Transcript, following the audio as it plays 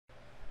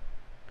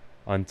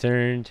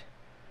Unturned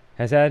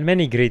has had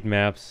many great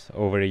maps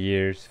over the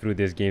years through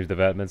this game's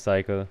development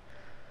cycle,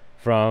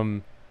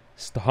 from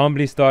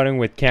humbly starting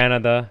with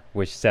Canada,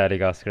 which sadly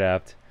got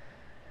scrapped,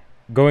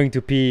 going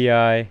to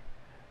PEI,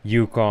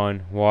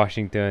 Yukon,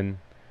 Washington,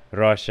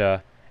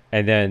 Russia,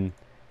 and then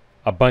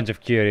a bunch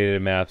of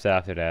curated maps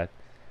after that.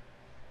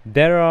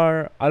 There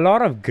are a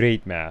lot of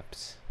great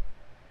maps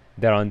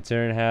that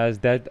Unturned has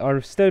that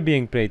are still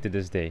being played to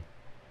this day.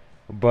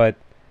 But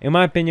in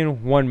my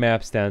opinion, one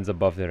map stands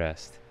above the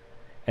rest,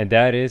 and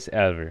that is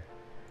Elver.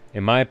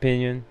 In my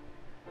opinion,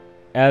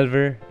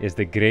 Elver is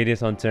the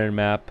greatest Unturned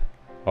map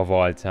of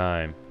all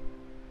time.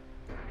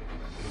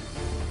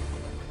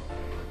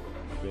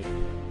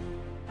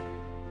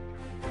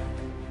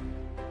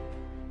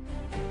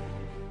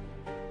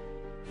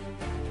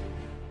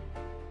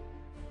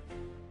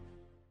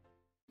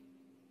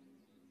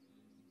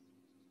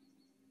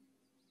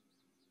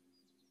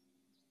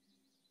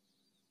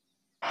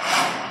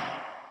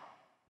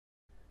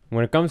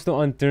 When it comes to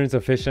Unturned's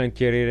official and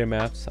curated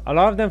maps, a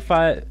lot of them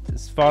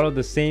follow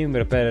the same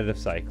repetitive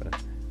cycle.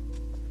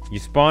 You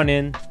spawn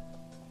in,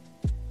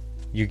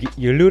 you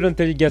loot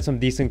until you get some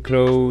decent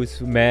clothes,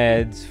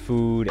 meds,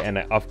 food, and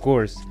of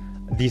course,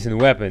 decent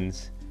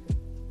weapons.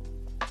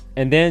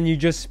 And then you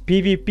just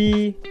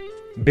PvP,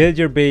 build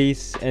your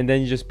base, and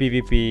then you just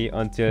PvP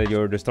until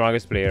you're the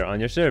strongest player on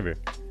your server.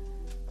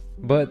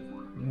 But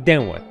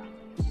then what?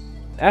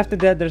 After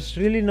that, there's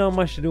really not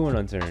much to do in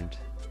Unturned.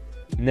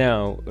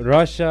 Now,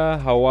 Russia,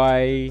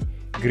 Hawaii,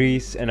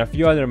 Greece, and a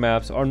few other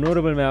maps are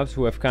notable maps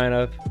who have kind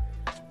of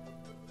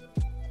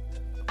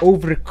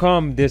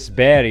overcome this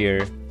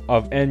barrier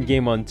of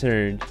endgame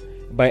Unturned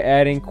by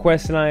adding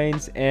quest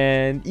lines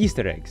and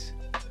Easter eggs.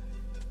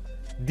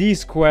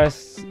 These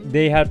quests,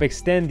 they help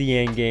extend the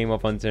endgame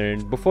of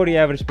Unturned before the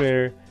average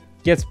player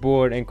gets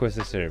bored and quits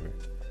the server.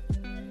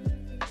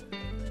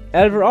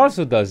 Elver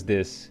also does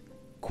this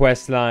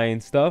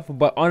questline stuff,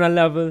 but on a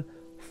level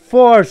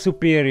far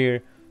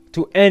superior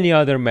to any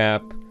other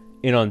map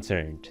in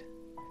Unturned.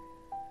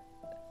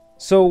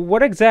 So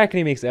what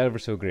exactly makes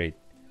Elver so great?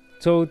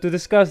 So to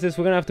discuss this,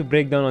 we're gonna have to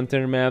break down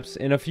Unturned maps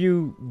in a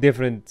few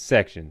different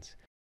sections.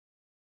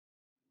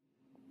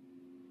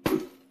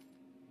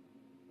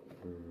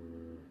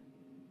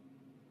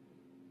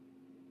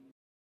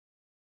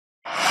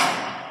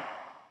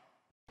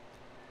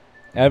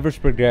 Elver's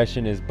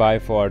progression is by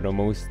far the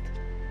most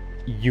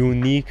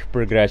unique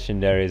progression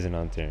there is in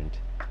Unturned.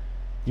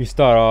 You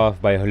start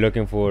off by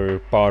looking for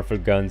powerful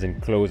guns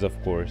and clothes,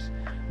 of course,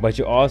 but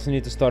you also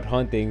need to start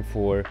hunting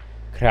for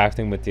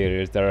crafting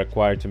materials that are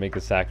required to make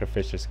the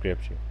sacrificial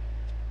scripture.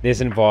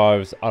 This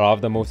involves a lot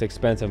of the most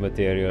expensive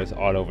materials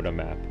all over the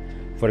map.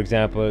 For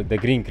example, the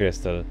green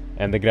crystal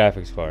and the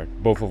graphics card,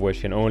 both of which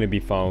can only be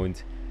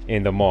found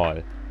in the mall,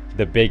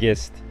 the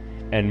biggest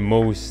and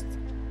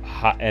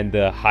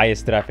the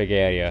highest traffic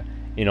area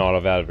in all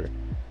of Elver.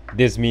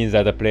 This means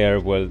that the player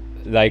will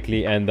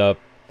likely end up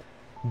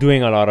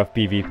doing a lot of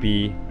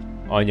PvP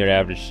on your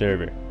average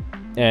server,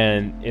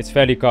 and it's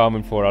fairly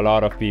common for a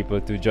lot of people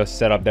to just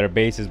set up their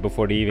bases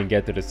before they even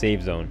get to the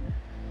safe zone.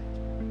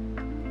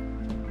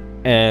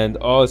 And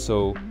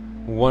also,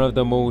 one of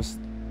the most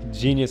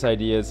genius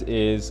ideas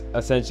is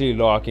essentially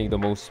locking the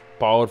most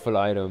powerful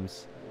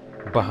items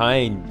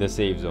behind the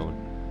safe zone,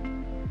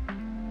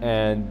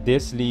 and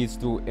this leads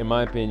to, in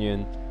my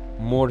opinion,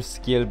 more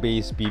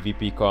skill-based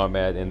PvP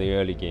combat in the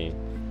early game,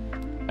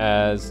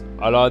 as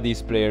a lot of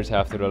these players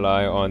have to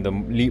rely on the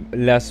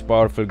less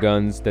powerful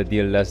guns that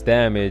deal less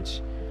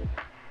damage,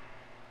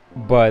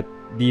 but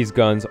these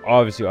guns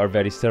obviously are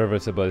very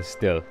serviceable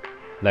still,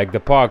 like the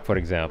POG, for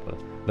example.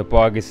 The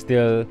POG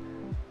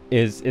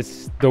it's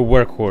the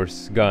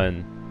workhorse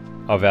gun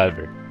of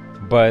Elver,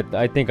 but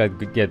I think I'll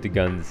get the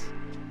guns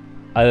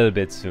a little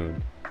bit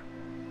soon.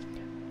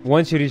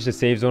 Once you reach the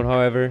safe zone,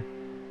 however,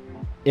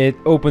 it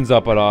opens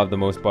up a lot of the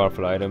most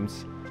powerful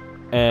items,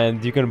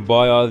 and you can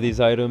buy all these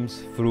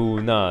items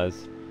through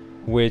NAS,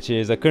 which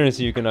is a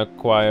currency you can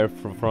acquire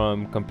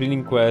from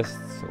completing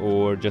quests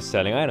or just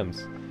selling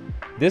items.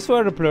 This is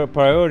where the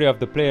priority of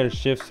the player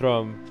shifts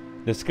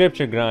from the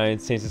scripture grind,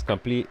 since it's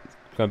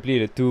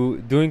completed, to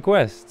doing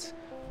quests,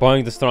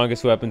 buying the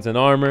strongest weapons and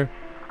armor,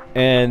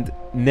 and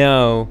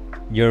now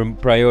your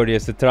priority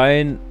is to try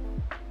and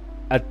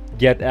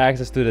get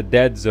access to the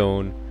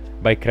Deadzone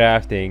by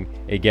crafting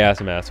a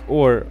gas mask,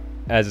 or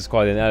as it's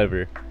called in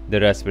Elver, the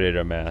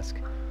respirator mask.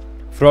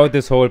 Throughout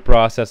this whole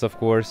process, of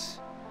course,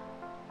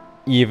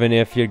 even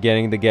if you're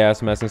getting the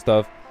gas mask and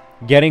stuff,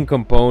 getting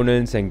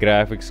components and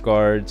graphics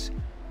cards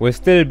will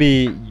still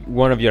be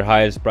one of your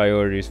highest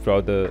priorities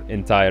throughout the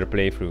entire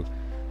playthrough.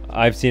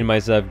 I've seen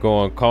myself go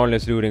on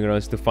countless looting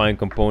runs to find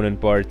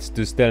component parts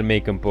to still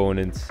make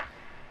components,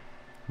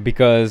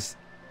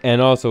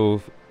 and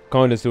also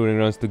countless looting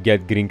runs to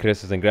get green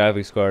crystals and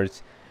graphics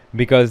cards,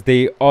 because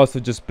they also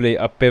just play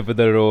a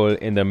pivotal role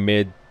in the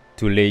mid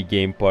to late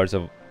game parts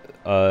of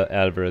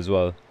Elver as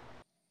well.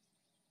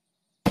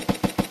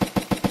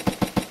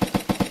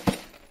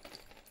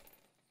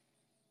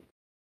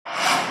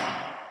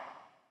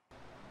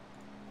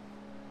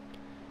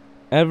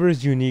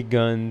 Elver's unique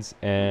guns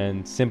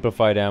and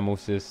simplified ammo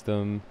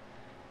system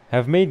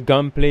have made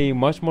gunplay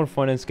much more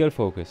fun and skill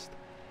focused,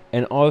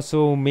 and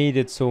also made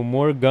it so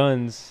more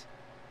guns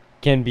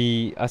can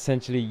be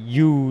essentially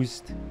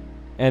used,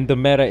 and the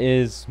meta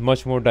is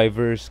much more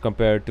diverse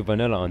compared to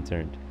vanilla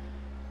Unturned.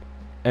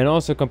 And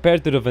also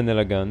compared to the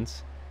vanilla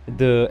guns,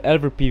 the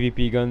Elver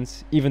PvP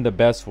guns, even the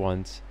best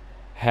ones,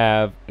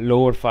 have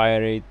lower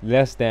fire rate,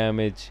 less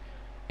damage,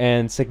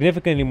 and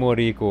significantly more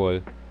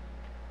recoil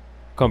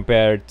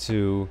compared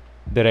to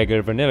the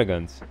regular vanilla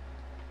guns.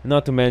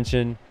 Not to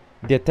mention,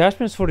 the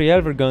attachments for the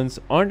Elver guns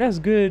aren't as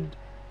good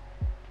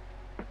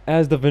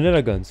as the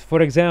vanilla guns.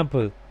 For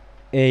example,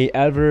 a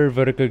Elver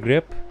vertical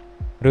grip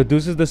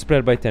reduces the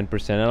spread by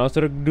 10% and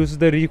also reduces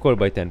the recoil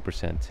by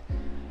 10%.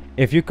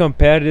 If you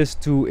compare this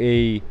to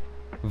a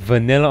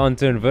vanilla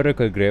Unturned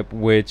vertical grip,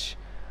 which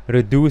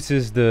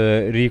reduces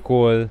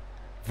the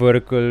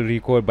vertical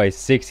recoil by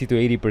 60 to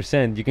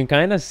 80%, you can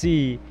kind of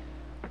see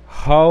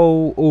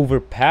how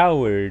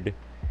overpowered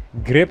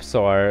grips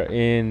are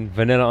in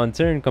vanilla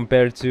Unturned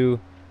compared to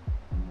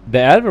the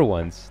Elver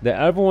ones. The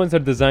Elver ones are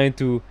designed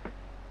to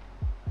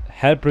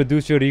help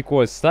reduce your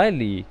recoil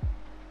slightly,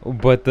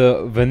 but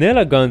the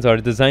vanilla guns are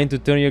designed to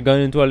turn your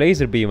gun into a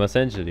laser beam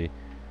essentially.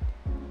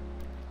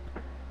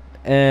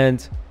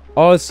 And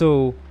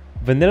also,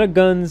 vanilla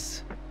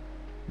guns,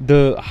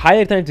 the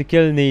higher time to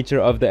kill nature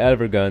of the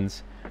Elver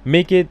guns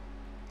make it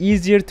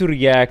easier to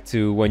react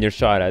to when you're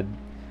shot at.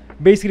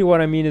 Basically what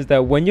I mean is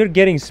that when you're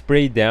getting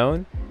sprayed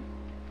down,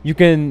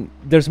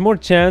 there's more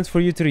chance for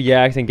you to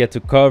react and get to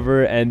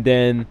cover and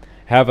then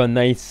have a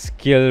nice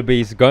skill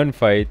based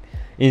gunfight,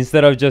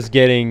 instead of just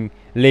getting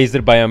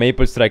lasered by a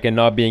maple strike and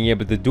not being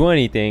able to do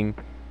anything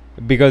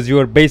because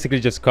you're basically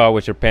just caught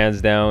with your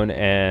pants down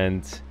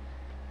and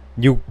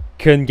you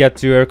couldn't get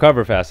to your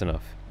cover fast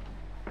enough.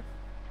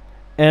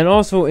 And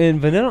also in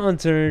vanilla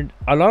Unturned,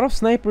 a lot of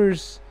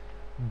snipers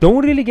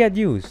don't really get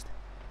used,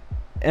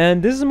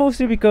 and this is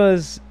mostly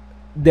because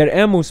their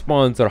ammo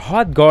spawns are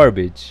hot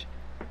garbage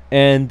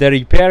and the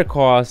repair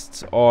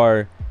costs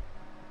are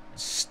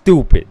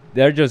stupid.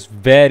 They're just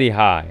very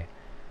high,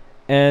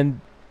 and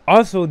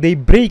also they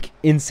break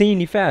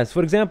insanely fast.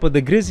 For example,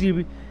 the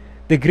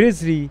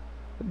Grizzly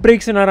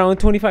breaks in around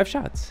 25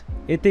 shots.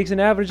 It takes an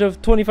average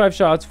of 25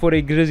 shots for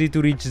a Grizzly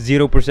to reach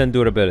 0%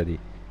 durability,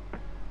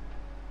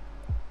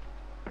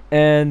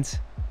 and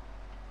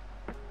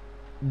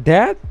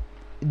that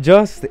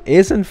just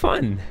isn't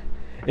fun.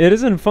 It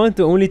isn't fun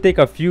to only take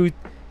a few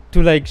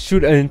to like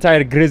shoot an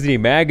entire Grizzly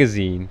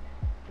magazine,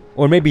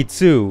 or maybe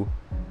two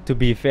to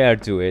be fair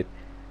to it,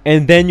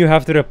 and then you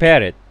have to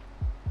repair it.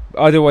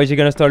 Otherwise you're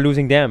gonna start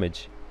losing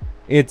damage.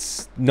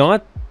 It's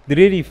not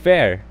really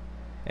fair,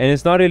 and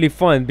it's not really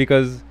fun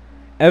because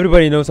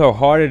everybody knows how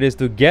hard it is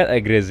to get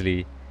a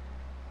Grizzly,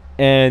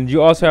 and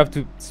you also have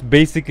to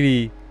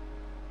basically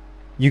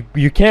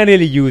you can't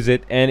really use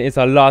it, and it's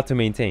a lot to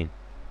maintain.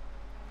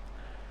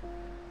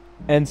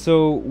 And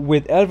so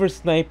with Elver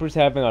snipers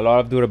having a lot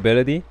of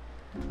durability,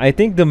 I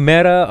think the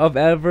meta of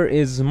Elver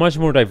is much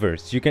more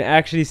diverse. You can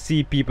actually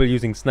see people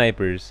using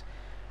snipers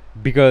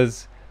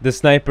because the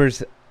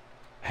snipers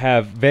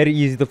have very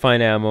easy to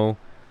find ammo,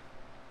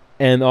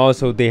 and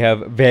also they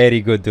have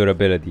very good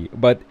durability.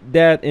 But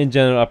that in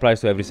general applies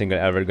to every single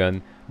Elver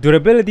gun.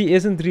 Durability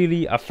isn't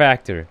really a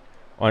factor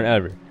on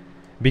Elver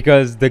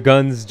because the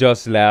guns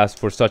just last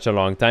for such a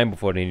long time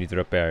before they need to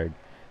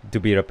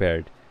be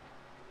repaired.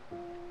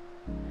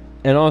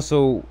 And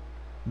also,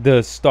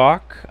 the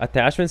stock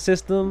attachment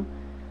system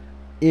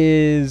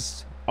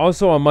is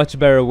also a much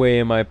better way,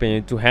 in my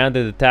opinion, to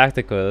handle the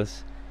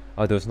tacticals,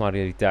 although it's not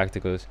really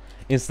tacticals,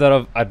 instead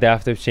of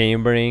adaptive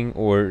chambering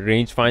or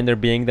rangefinder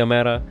being the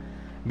meta,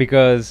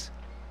 because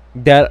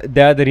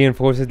that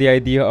reinforces the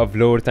idea of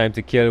lower time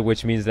to kill,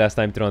 which means less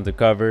time to run to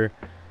cover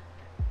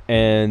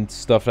and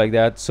stuff like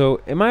that.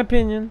 So in my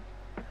opinion,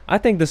 I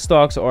think the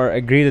stocks are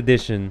a great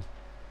addition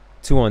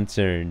to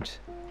Unturned,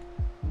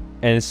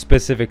 and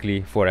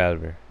specifically for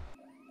Elver.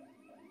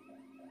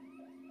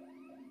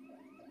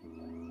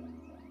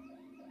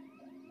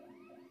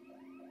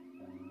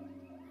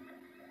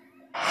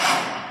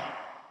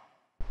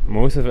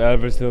 Most of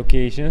Elver's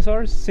locations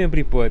are,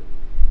 simply put,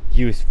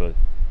 useful.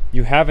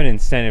 You have an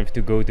incentive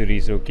to go to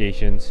these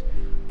locations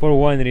for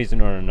one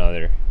reason or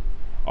another.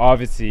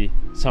 Obviously,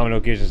 some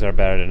locations are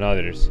better than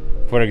others.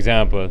 For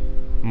example,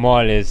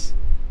 mall is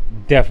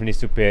definitely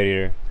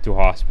superior to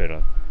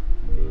hospital.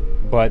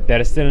 But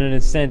there is still an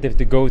incentive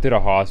to go to the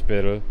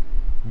hospital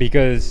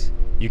because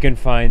you can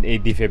find a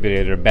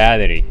defibrillator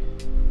battery.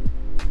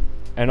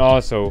 And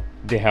also,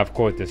 they have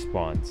quota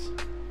spawns.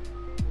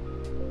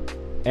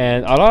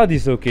 And a lot of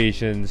these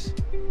locations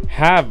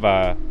have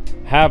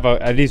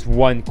at least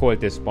one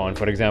cultist spawn,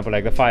 for example,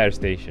 like the fire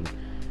station.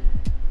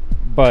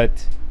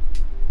 But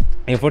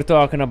if we're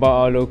talking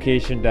about a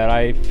location that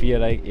I feel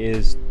like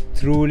is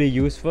truly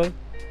useful,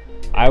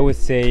 I would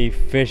say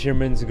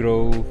Fisherman's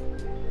Grove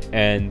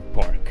and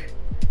Park.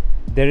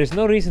 There is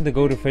no reason to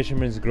go to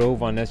Fisherman's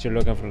Grove unless you're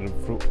looking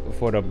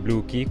for a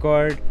blue key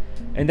card,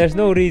 and there's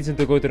no reason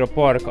to go to the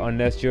park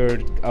unless you're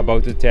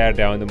about to tear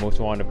down the most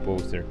wanted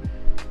poster.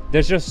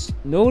 There's just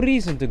no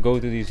reason to go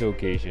to these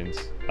locations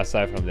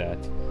aside from that.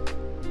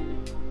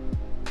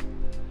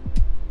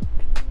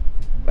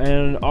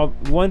 And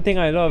one thing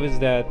I love is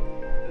that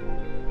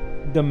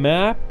the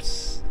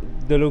maps,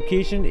 the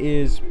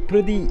locations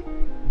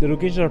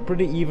are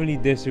pretty evenly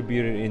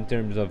distributed in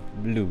terms of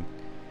loot.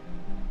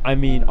 I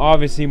mean,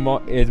 obviously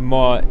Mall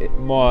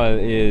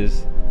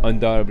is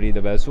undoubtedly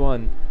the best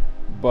one,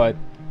 but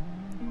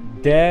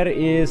there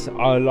is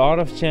a lot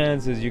of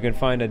chances you can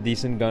find a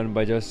decent gun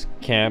by just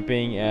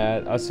camping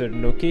at a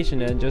certain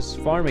location and just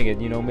farming it,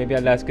 you know, maybe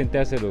a less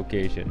contested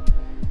location.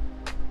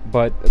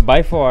 But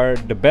by far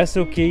the best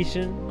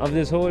location of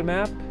this whole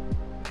map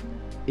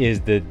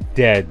is the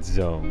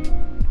Deadzone.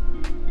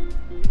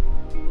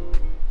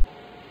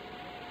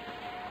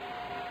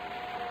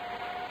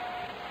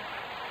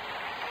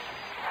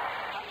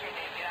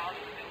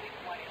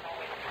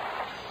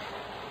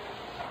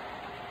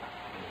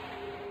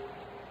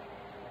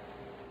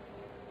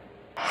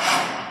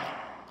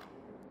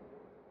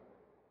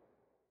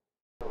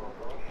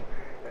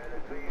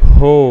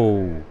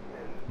 Oh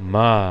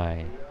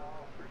my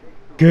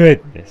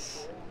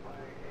goodness.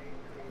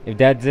 If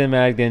that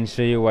cinematic didn't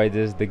show you why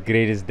this is the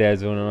greatest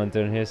Deadzone in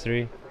Unturned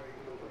history,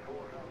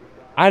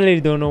 I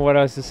really don't know what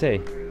else to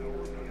say.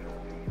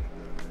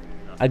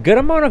 A good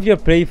amount of your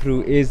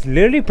playthrough is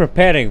literally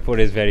preparing for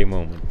this very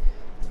moment.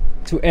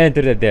 To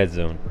enter the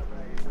Deadzone.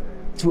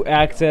 To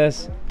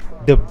access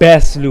the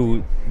best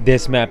loot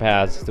this map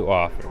has to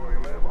offer.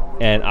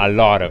 And a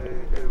lot of it.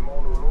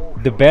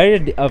 The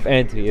barrier of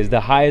entry is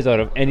the highest out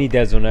of any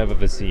Deadzone I've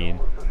ever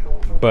seen,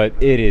 but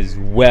it is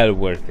well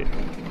worth it.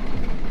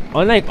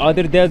 Unlike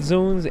other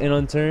Deadzones in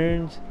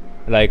Unturned,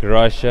 like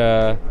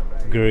Russia,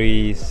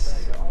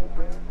 Greece,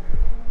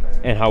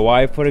 and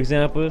Hawaii for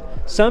example,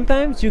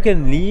 sometimes you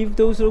can leave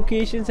those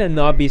locations and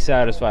not be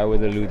satisfied with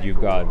the loot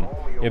you've gotten.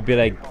 You'll be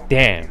like,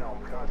 damn,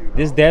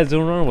 this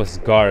Deadzone run was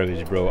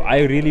garbage, bro.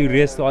 I really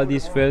risked all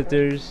these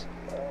filters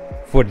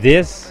for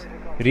this?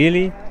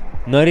 Really?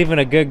 Not even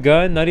a good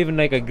gun, not even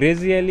like a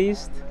Grizzly at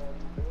least.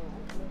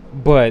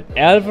 But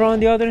Elver on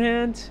the other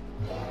hand,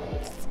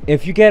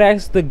 if you get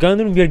access to the gun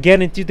room, you're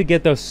guaranteed to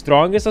get the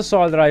strongest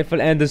assault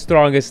rifle and the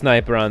strongest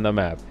sniper on the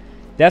map.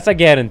 That's a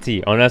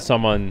guarantee, unless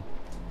someone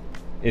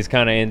is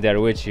kind of in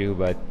there with you,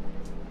 but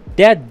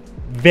that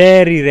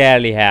very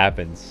rarely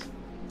happens.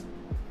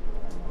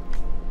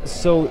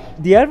 So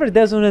the Elver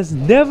Deadzone has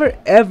never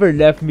ever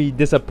left me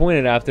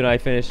disappointed after I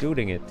finished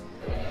looting it.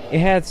 It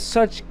had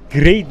such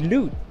great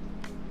loot.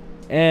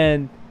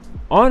 And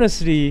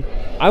honestly,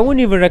 I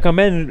wouldn't even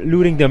recommend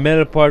looting the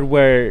middle part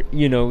where,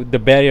 you know, the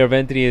barrier of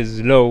entry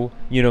is low,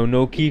 you know,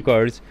 no key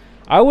cards.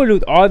 I would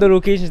loot all the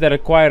locations that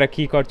require a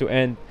key card to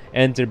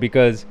enter,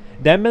 because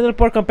that middle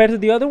part compared to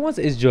the other ones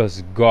is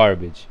just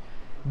garbage.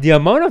 The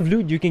amount of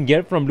loot you can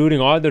get from looting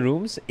all the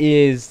rooms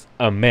is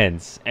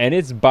immense, and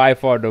it's by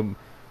far the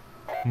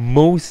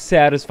most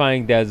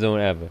satisfying Deadzone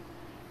ever.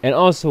 And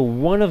also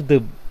one of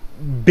the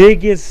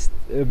biggest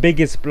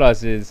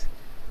pluses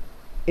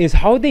is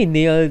how they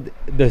nailed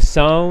the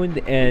sound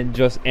and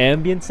just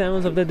ambient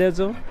sounds of the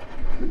Deadzone.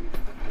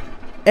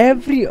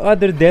 Every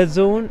other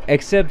Deadzone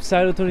except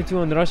Silo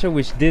 22 and Russia,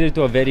 which did it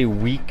to a very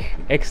weak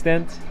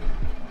extent,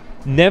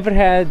 never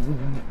had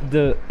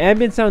the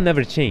ambient sound,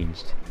 never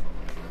changed.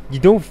 You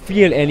don't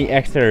feel any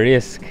extra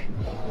risk.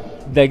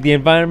 Like the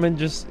environment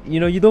just,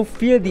 you know, you don't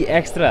feel the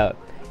extra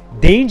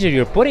danger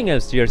you're putting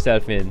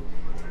yourself in,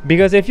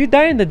 because if you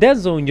die in the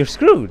Deadzone, you're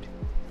screwed.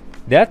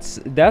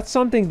 That's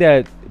something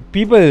that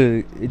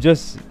people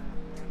just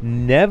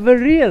never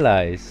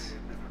realize.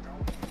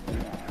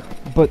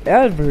 But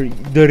Elver,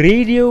 the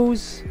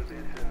radios,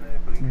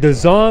 the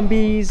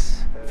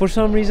zombies, for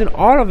some reason,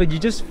 all of it, you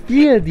just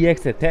feel the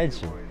extra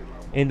tension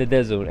in the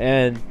Deadzone.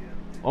 And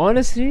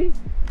honestly,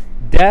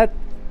 that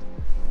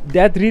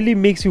really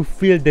makes you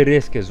feel the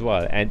risk as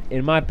well. And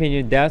in my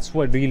opinion, that's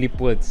what really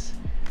puts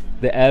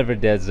the Elver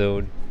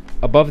Deadzone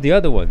above the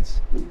other ones.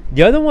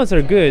 The other ones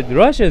are good,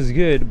 Russia is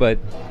good, but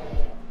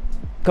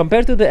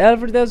compared to the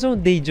Elver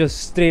Deadzone, they just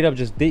straight up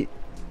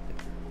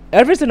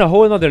Elver's in a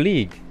whole other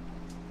league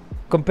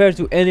compared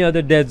to any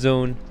other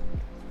Deadzone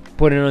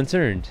put in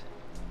Unturned.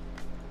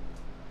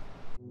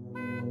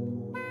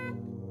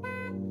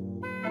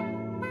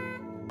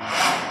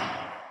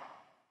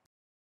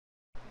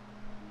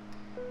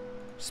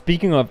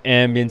 Speaking of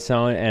ambient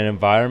sound and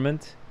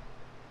environment,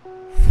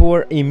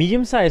 for a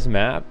medium-sized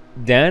map,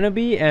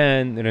 Danaby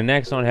and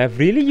Renexon have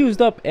really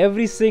used up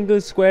every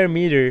single square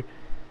meter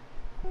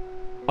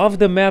of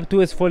the map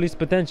to its fullest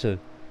potential.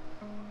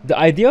 The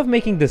idea of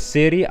making the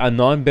city a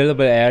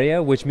non-buildable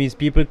area, which means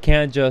people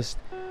can't just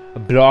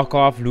block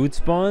off loot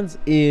spawns,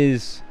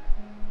 is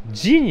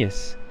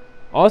genius.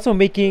 Also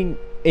making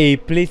a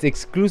place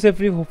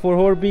exclusively for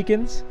horde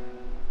beacons,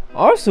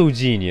 also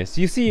genius.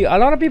 You see, a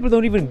lot of people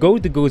don't even go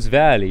to Ghost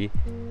Valley,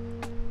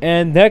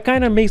 and that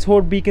kind of makes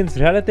horde beacons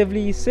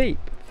relatively safe.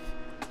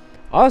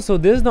 Also,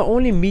 this is the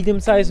only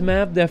medium-sized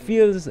map that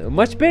feels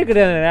much bigger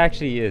than it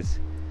actually is.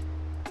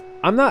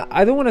 I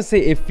don't want to say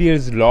it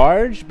feels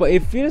large, but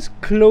it feels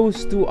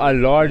close to a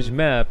large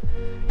map,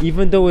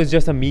 even though it's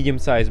just a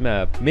medium-sized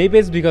map. Maybe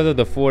it's because of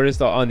the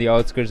forest on the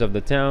outskirts of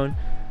the town.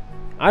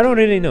 I don't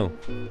really know.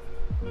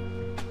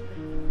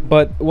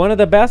 But one of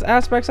the best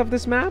aspects of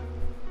this map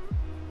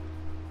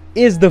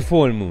is the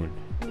full moon.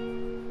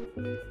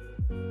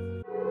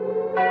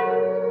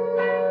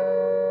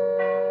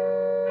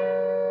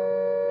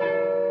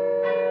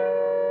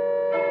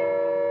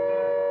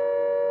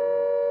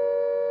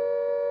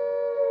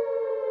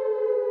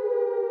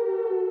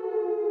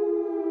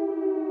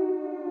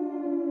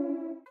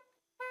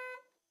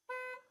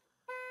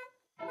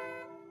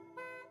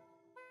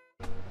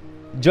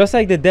 Just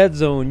like the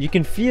Deadzone, you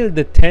can feel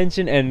the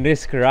tension and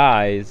risk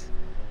rise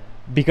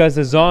because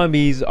the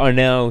zombies are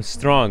now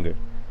stronger.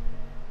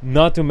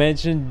 Not to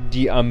mention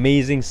the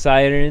amazing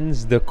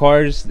sirens, the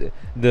cars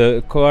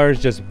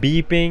just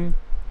beeping.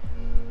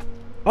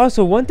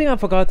 Also, one thing I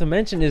forgot to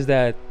mention is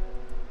that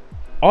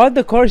all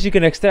the cars you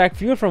can extract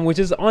fuel from, which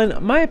is,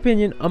 in my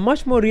opinion, a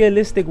much more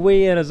realistic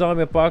way in a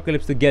zombie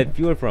apocalypse to get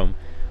fuel from,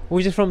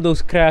 which is from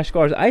those crash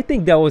cars. I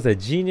think that was a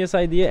genius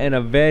idea and a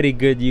very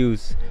good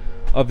use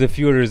of the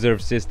fuel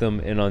reserve system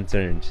in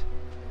Unturned.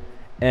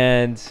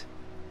 And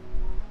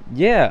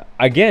yeah,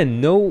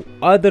 again, no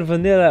other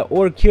vanilla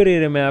or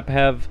curator map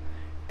have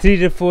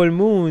treated full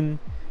moon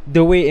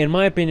the way, in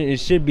my opinion,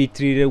 it should be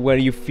treated, where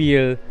you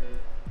feel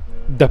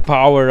the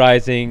power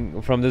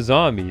rising from the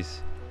zombies.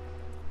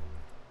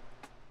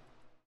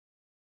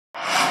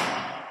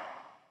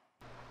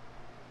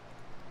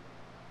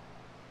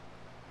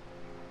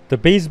 The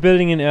base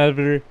building in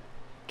Elver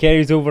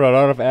carries over a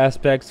lot of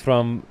aspects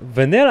from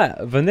vanilla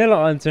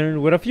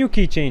Unturned with a few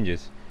key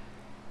changes.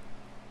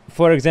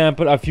 For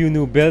example, a few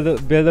new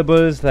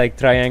buildables like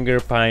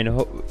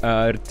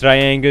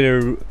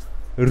triangular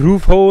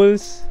roof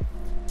holes,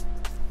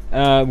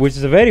 which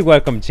is a very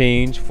welcome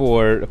change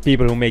for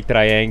people who make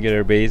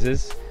triangular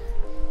bases.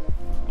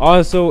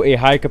 Also, a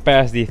high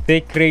capacity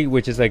thick crate,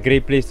 which is a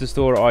great place to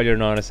store all your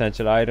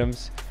non-essential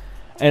items.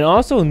 And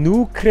also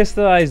new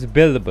crystallized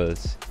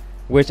buildables,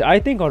 which I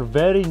think are a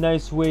very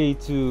nice way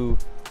to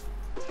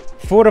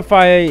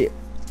fortify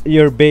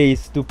your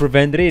base to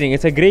prevent raiding.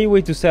 It's a great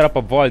way to set up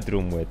a vault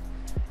room with.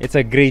 It's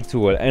a great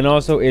tool, and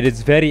also it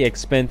is very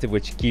expensive,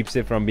 which keeps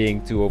it from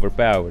being too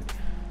overpowered.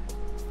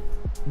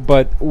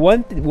 But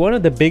one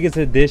of the biggest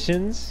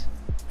additions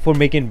for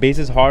making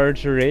bases harder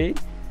to raid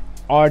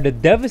are the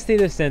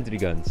Devastator sentry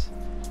guns.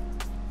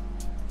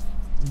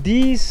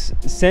 These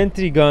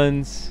sentry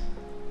guns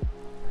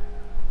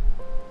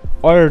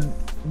are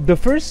the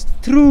first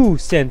true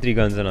sentry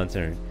guns on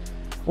Unturned.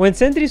 When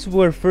sentries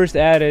were first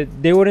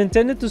added, they were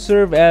intended to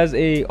serve as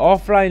a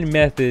offline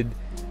method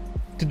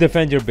to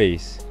defend your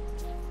base.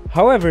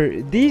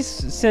 However, these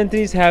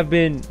sentries have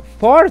been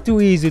far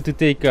too easy to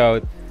take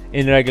out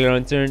in regular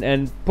Unturned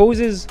and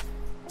poses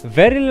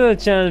very little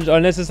challenge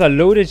unless it's a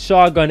loaded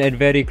shotgun at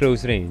very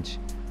close range.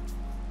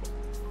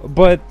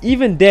 But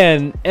even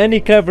then, any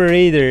clever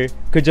raider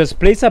could just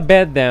place a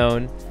bed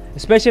down,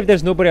 especially if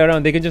there's nobody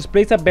around. They can just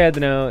place a bed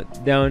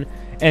down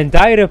and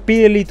die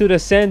repeatedly to the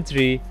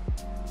sentry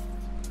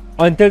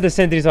until the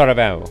sentry is out of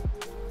ammo.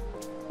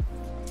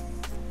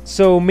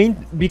 So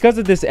because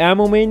of this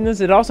ammo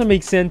maintenance, it also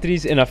makes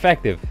sentries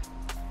ineffective.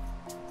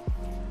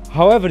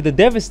 However, the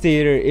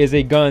Devastator is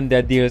a gun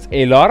that deals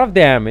a lot of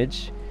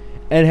damage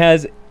and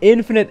has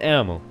infinite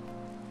ammo.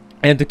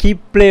 And to keep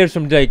players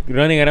from like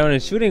running around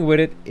and shooting with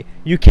it,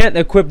 you can't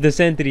equip the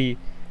sentry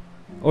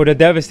or the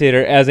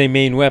Devastator as a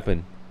main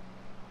weapon.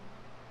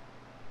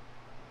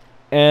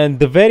 And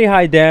the very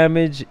high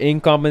damage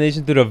in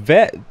combination to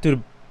the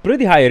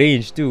pretty high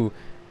range too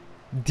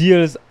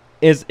is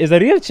a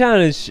real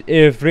challenge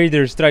if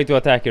raiders try to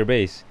attack your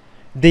base.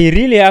 They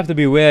really have to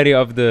be wary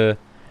of the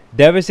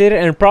Devastator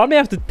and probably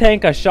have to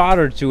tank a shot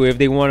or two if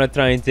they want to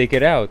try and take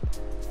it out.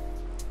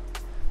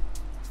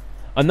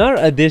 Another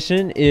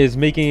addition is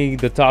making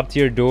the top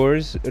tier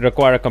doors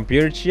require a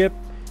computer chip,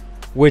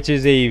 which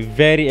is a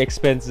very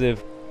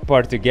expensive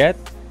part to get.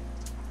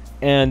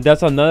 And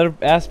that's another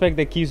aspect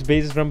that keeps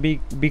bases from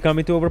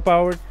becoming too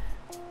overpowered.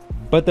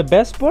 But the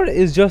best part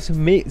is just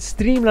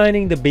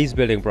streamlining the base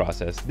building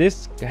process.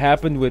 This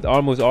happened with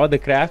almost all the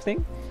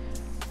crafting.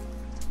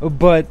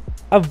 But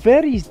a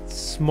very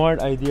smart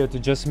idea to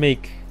just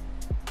make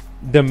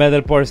the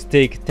metal parts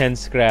take 10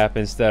 scrap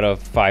instead of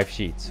 5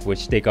 sheets,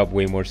 which take up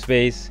way more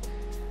space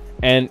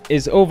and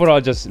is overall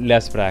just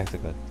less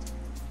practical.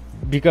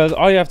 Because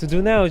all you have to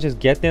do now is just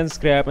get 10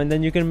 scrap and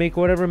then you can make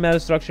whatever metal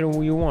structure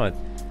you want.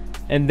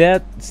 And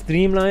that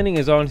streamlining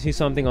is honestly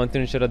something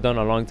Unturned should have done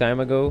a long time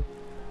ago.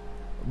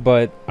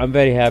 But I'm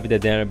very happy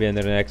that Danby and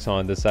the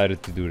Nexon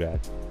decided to do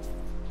that.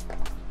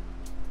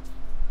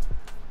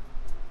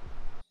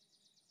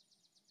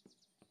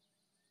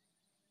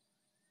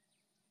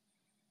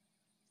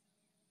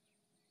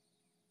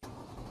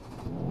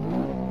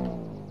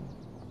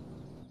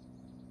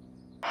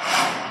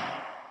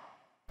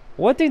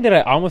 One thing that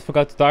I almost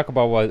forgot to talk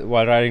about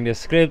while writing this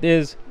script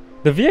is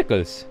the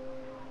vehicles.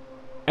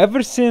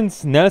 Ever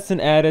since Nelson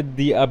added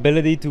the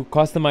ability to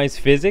customize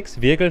physics,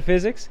 vehicle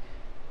physics,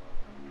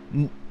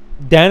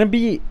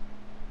 Danaby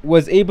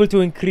was able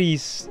to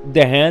increase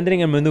the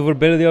handling and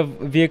maneuverability of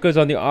vehicles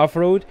on the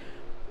off-road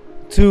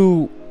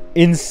to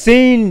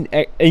insane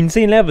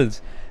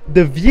levels.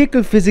 The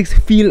vehicle physics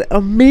feel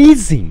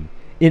amazing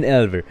in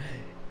Elver.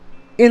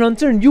 In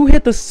Unturned, you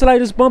hit the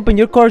slightest bump and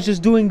your car's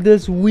just doing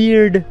this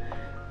weird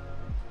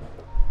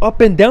up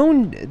and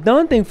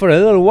down thing for a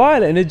little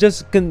while, and it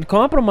just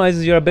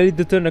compromises your ability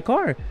to turn the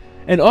car.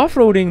 And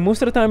off-roading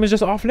most of the time is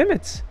just off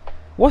limits.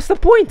 What's the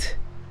point?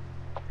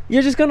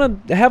 You're just gonna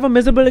have a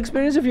miserable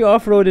experience if you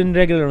off-road in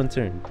regular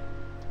Unturned.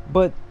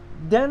 But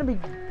Danaby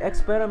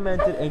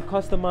experimented and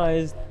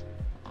customized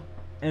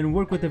and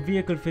worked with the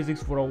vehicle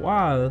physics for a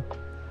while,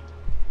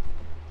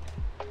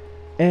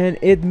 and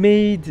it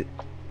made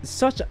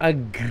such a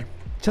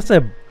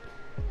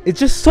it's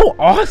just so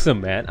awesome,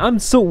 man. I'm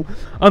so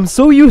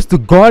used to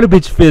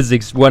garbage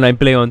physics when I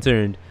play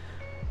Unturned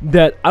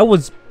that I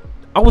was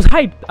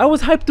hyped. I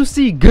was hyped to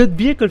see good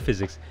vehicle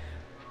physics.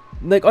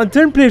 Like,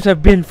 Unturned players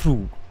have been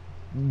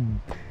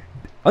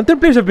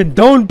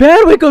down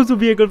bad when it comes to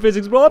vehicle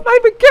physics, bro. I'm not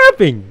even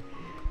capping.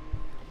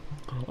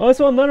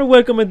 Also, another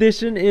welcome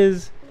addition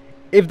is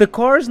if the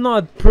car is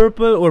not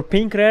purple or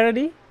pink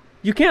rarity,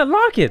 you can't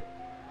lock it.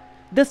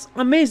 That's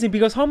amazing,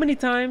 because how many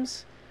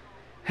times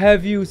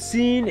have you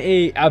seen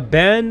a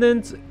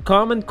abandoned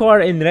common car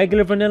in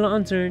regular vanilla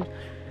Unturned?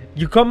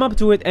 You come up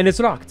to it and it's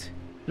locked.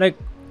 Like,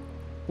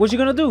 what you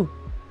gonna do?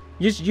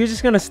 You're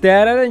just gonna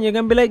stare at it and you're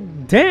gonna be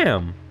like,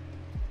 damn,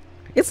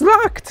 it's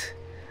locked.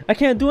 I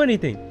can't do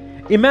anything.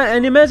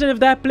 And imagine if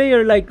that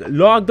player like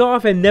logged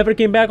off and never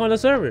came back on the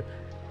server.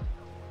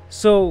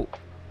 So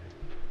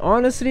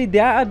honestly,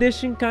 that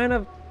addition kind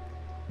of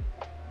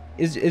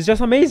is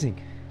just amazing.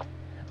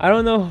 I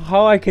don't know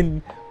how I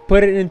can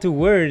put it into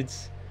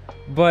words,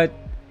 but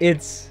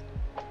it's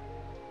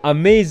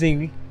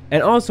amazing.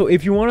 And also,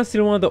 if you want to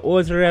steal one of the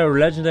ultra rare or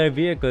legendary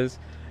vehicles,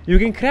 you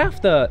can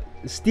craft a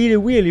steely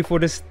wheelie for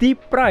the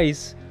steep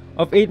price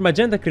of 8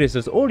 magenta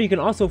crystals, or you can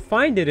also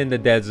find it in the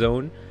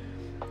Deadzone,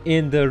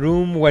 in the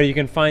room where you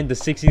can find the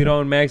 60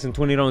 round mags and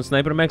 20 round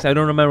sniper mags. I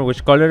don't remember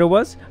which color it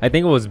was. I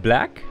think it was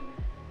black.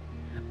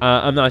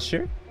 I'm not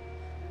sure,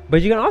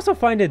 but you can also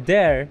find it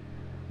there.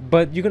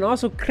 But you can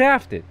also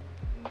craft it.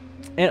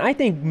 And I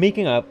think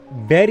making a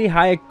very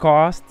high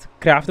cost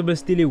craftable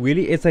steely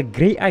wheelie is a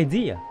great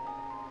idea,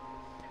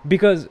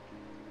 because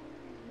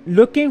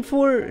looking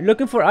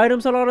for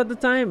items a lot of the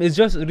time is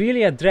just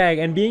really a drag,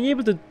 and being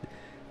able to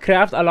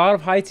craft a lot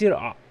of high tier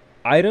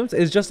items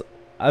is just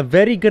a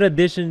very good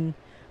addition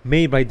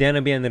made by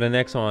Danaby and the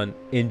Nexon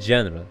in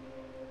general.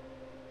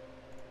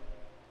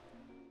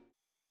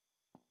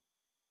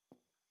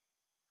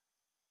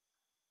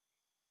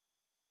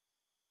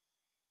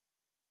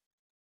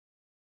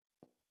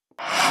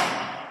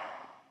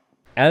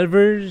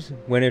 Elver's,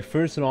 when it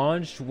first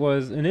launched,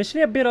 was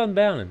initially a bit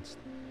unbalanced.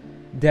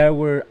 There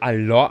were a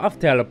lot of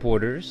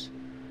teleporters.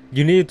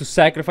 You needed to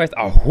sacrifice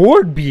a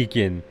horde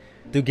beacon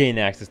to gain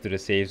access to the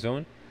safe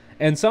zone,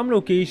 and some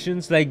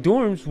locations like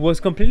dorms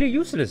was completely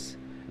useless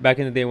back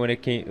in the day when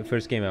it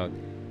first came out.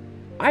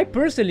 I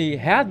personally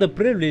had the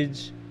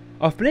privilege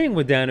of playing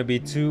with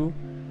Danaby 2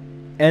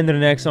 and the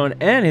Nexon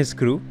and his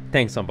crew,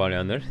 thanks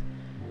Somebodyonearth.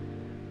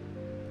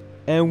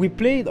 And we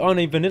played on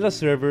a vanilla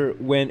server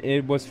when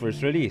it was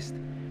first released.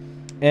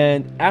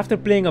 And after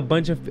doing a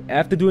bunch of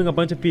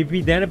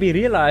PvP, Danaby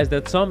realized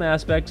that some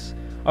aspects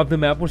of the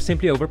map were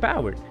simply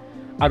overpowered.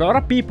 A lot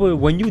of people,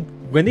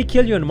 when they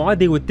kill you in mod,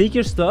 they would take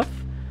your stuff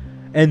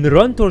and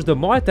run towards the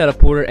mod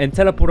teleporter and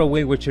teleport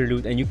away with your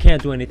loot, and you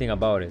can't do anything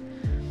about it.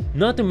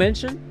 Not to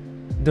mention,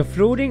 the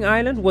floating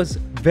island was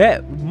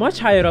much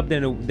higher up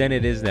than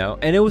it is now,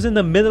 and it was in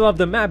the middle of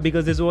the map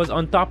because this was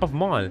on top of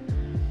mall.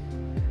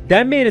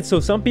 That made it so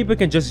some people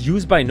can just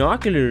use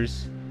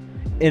binoculars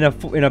in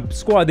a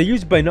squad. They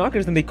use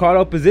binoculars and they call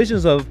out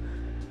positions of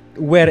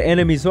where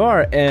enemies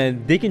are,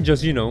 and they can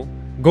just, you know,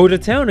 go to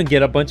town and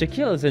get a bunch of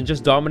kills and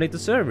just dominate the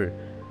server.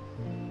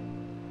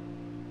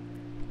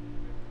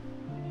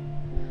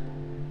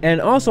 And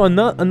also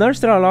another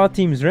style a lot of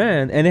teams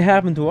ran, and it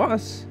happened to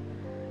us,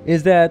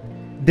 is that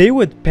they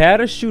would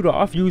parachute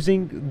off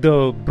using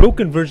the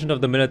broken version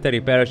of the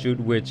military parachute,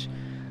 which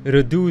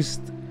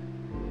reduced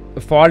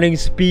falling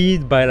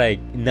speed by like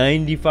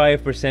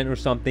 95% or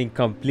something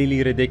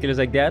completely ridiculous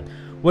like that,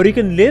 where you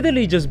can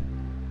literally just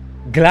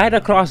glide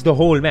across the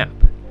whole map.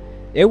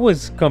 It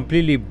was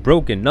completely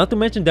broken. Not to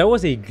mention there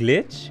was a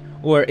glitch,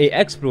 or a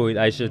exploit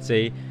I should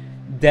say,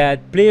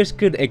 that players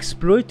could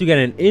exploit to get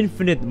an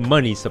infinite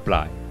money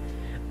supply.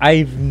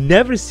 I've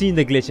never seen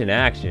the glitch in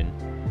action,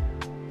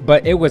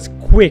 but it was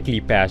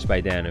quickly patched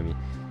by Danaby.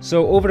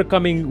 So over the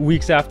coming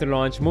weeks after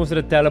launch, most of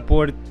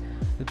the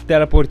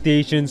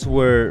teleportations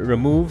were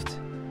removed.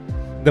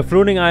 The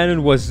floating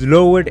island was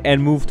lowered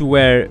and moved to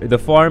where the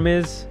farm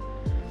is,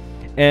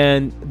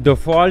 and the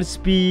fall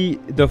speed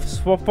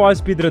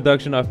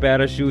reduction of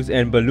parachutes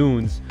and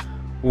balloons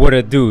were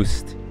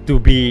reduced to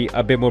be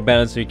a bit more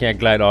balanced, so you can't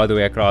glide all the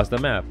way across the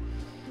map.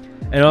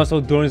 And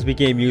also doors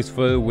became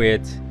useful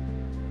with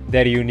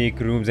their unique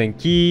rooms and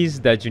keys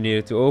that you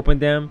needed to open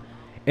them.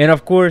 And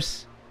of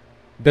course,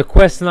 the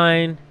quest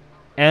line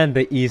and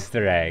the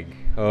Easter egg.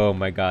 Oh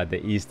my god,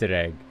 the Easter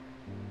egg.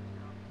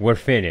 We're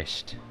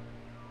finished.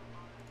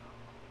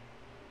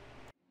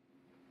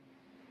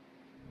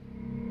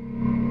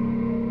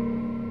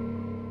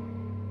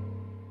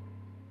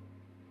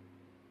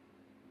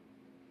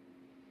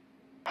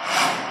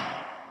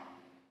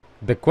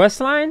 The quest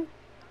line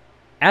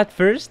at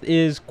first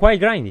is quite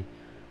grindy.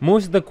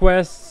 Most of the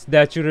quests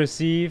that you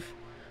receive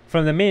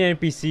from the main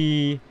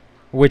NPC,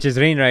 which is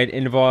Rainwright,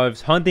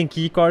 involves hunting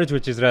keycards,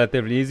 which is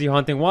relatively easy,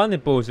 hunting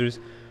wanted posters,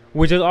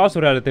 which is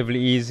also relatively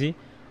easy.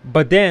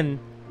 But then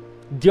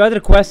the other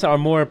quests are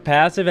more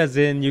passive, as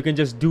in you can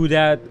just do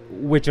that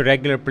with your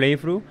regular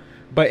playthrough,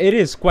 but it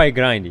is quite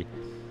grindy.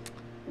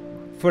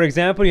 For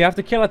example, you have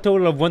to kill a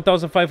total of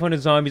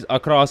 1,500 zombies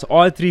across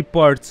all 3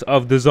 parts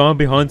of the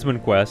Zombie Huntsman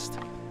quest.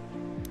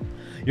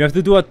 You have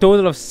to do a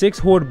total of 6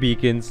 Horde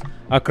Beacons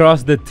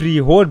across the 3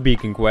 Horde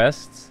Beacon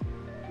quests.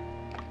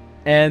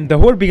 And the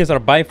Horde Beacons are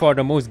by far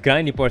the most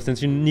grindy part,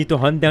 since you need to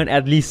hunt down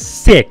at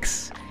least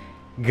 6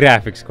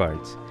 graphics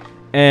cards.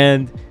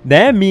 And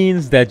that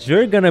means that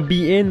you're gonna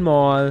be in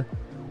Mall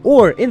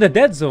or in the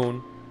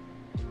Deadzone,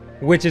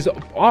 which is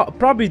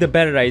probably the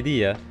better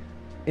idea.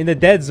 In the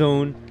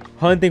Deadzone,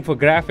 hunting for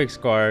graphics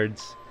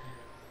cards.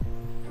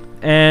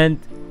 And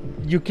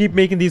you keep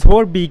making these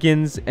Horde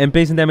Beacons and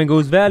placing them in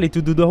Ghost Valley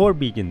to do the Horde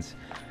Beacons.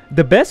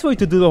 The best way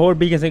to do the Horde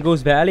Beacons in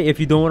Ghost Valley, if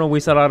you don't want to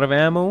waste a lot of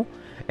ammo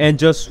and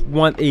just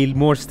want a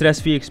more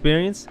stress-free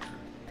experience,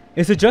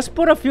 is to just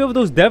put a few of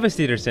those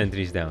Devastator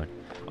sentries down.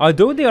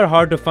 Although they are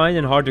hard to find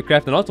and hard to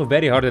craft and also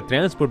very hard to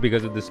transport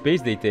because of the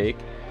space they take,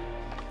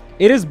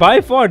 it is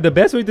by far the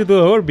best way to do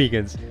the Horde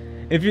Beacons.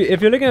 If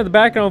you're looking at the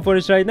background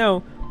footage right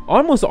now,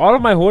 almost all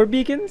of my Horde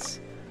Beacons,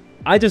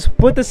 I just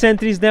put the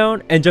sentries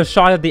down and just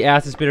shot at the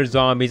Acid Spirit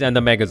zombies and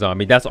the Mega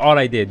Zombie. That's all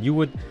I did.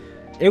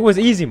 It was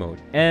easy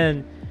mode.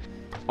 And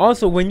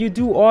also, when you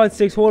do all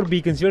 6 Horde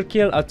Beacons, you'll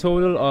kill a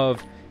total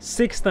of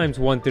 6 times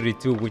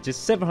 132, which is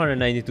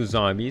 792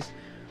 zombies,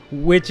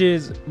 which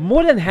is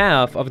more than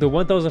half of the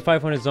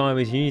 1,500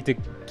 zombies you need to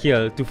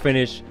kill to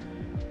finish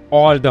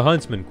all the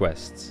Huntsman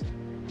quests.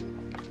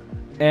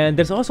 And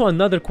there's also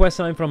another quest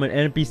line from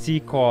an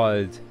NPC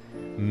called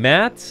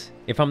Matt,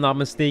 if I'm not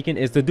mistaken.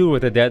 Is the dude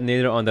with the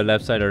detonator on the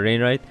left side of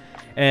Rainwright,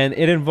 and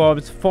it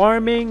involves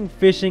farming,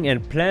 fishing,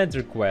 and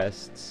planter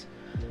quests,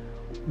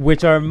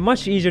 which are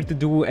much easier to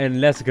do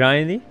and less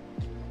grindy,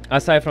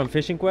 aside from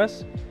fishing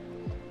quests.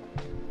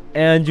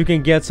 And you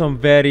can get some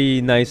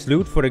very nice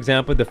loot, for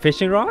example the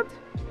fishing rod.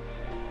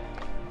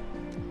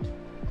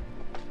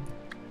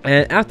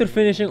 And after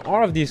finishing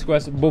all of these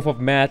quests, both of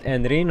Matt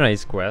and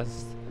Rainwright's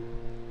quests,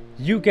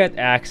 you get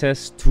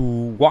access to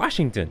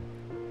Washington.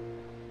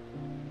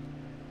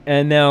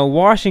 And now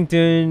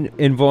Washington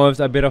involves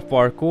a bit of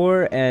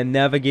parkour and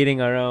navigating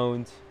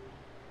around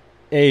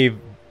a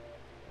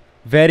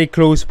very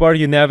close part.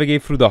 You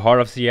navigate through the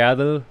heart of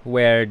Seattle,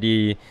 where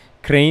the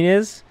crane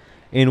is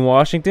in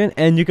Washington.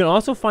 And you can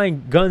also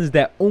find guns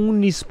that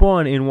only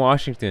spawn in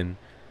Washington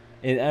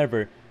in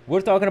Elver.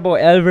 We're talking about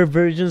Elver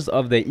versions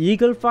of the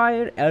Eagle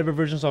Fire, Elver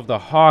versions of the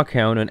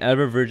Hawkhound, and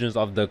Elver versions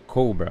of the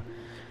Cobra.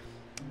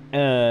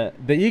 The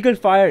Eagle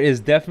Fire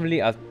is definitely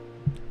a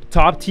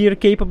top tier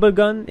capable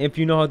gun if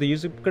you know how to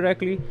use it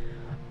correctly.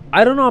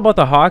 I don't know about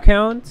the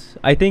Hawkhound.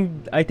 I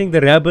think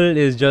the Rebel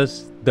is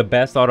just the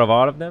best out of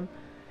all of them.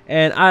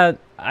 And I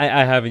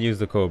haven't used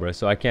the Cobra,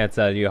 so I can't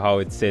tell you how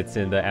it sits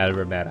in the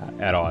Elver meta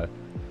at all.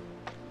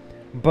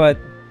 But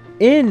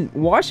in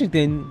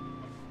Washington,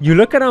 you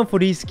look around for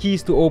these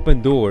keys to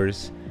open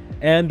doors,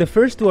 and the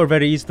first 2 are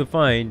very easy to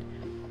find,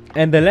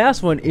 and the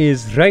last one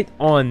is right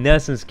on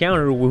Nelson's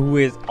counter, who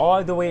is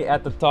all the way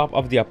at the top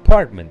of the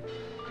apartment.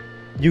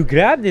 You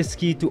grab this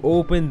key to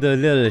open the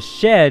little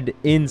shed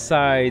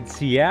inside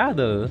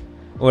Seattle,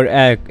 or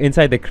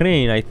inside the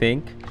crane, I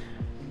think,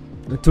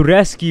 to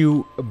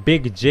rescue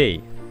Big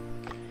J.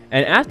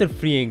 And after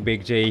freeing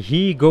Big J,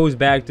 he goes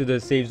back to the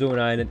Safe Zone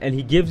Island and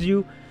he gives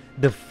you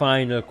the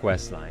final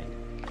quest line,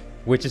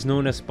 which is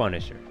known as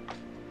Punisher.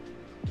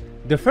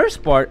 The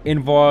first part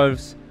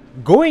involves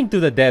going to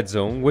the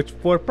Deadzone, which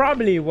for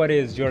probably what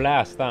is your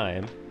last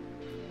time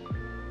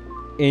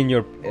in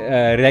your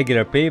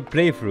regular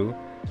playthrough,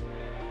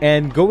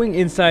 and going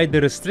inside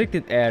the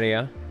restricted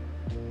area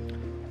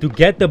to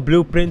get the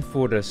blueprint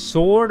for the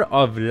Sword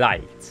of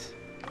Light.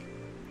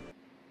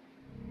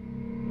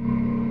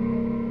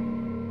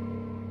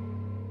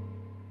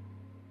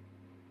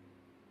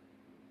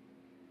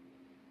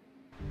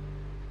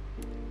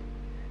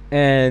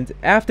 And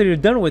after you're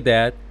done with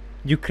that,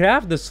 you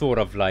craft the Sword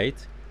of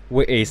Light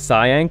with a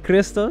cyan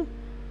crystal,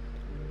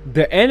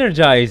 the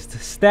energized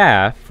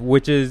staff,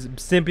 which is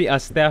simply a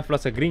staff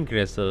plus a green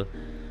crystal,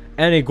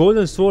 and a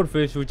golden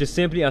swordfish, which is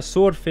simply a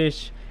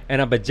swordfish and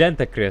a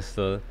magenta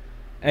crystal,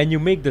 and you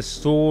make the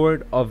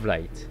Sword of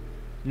Light.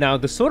 Now,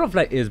 the Sword of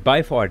Light is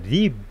by far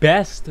the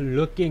best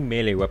looking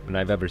melee weapon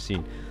I've ever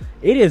seen.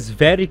 It is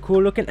very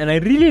cool looking, and I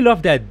really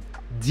love that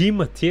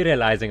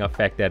dematerializing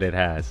effect that it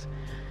has.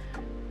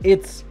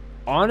 It's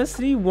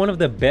honestly one of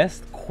the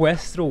best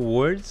quest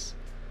rewards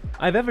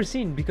I've ever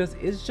seen, because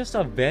it's just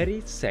a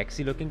very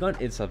sexy looking gun.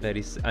 It's a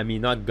very, I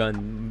mean, not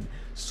gun,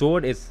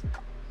 sword. It's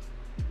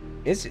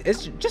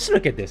just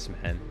look at this,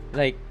 man.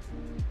 Like,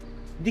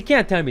 you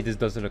can't tell me this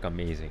doesn't look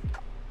amazing.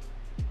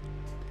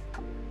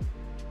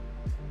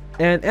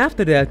 And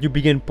after that, you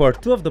begin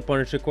part 2 of the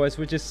Punisher quest,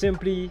 which is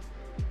simply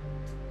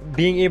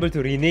being able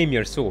to rename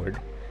your sword.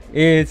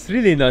 It's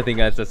really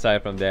nothing else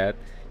aside from that.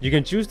 You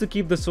can choose to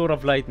keep the Sword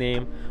of Light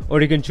name,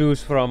 or you can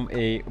choose from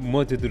a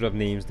multitude of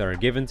names that are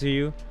given to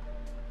you.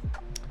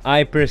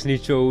 I personally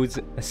chose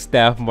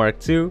Staff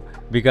Mark II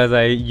because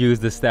I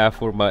used the staff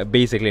for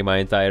basically my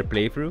entire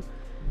playthrough.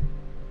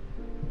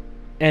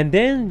 And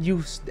then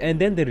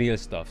the real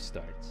stuff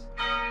starts.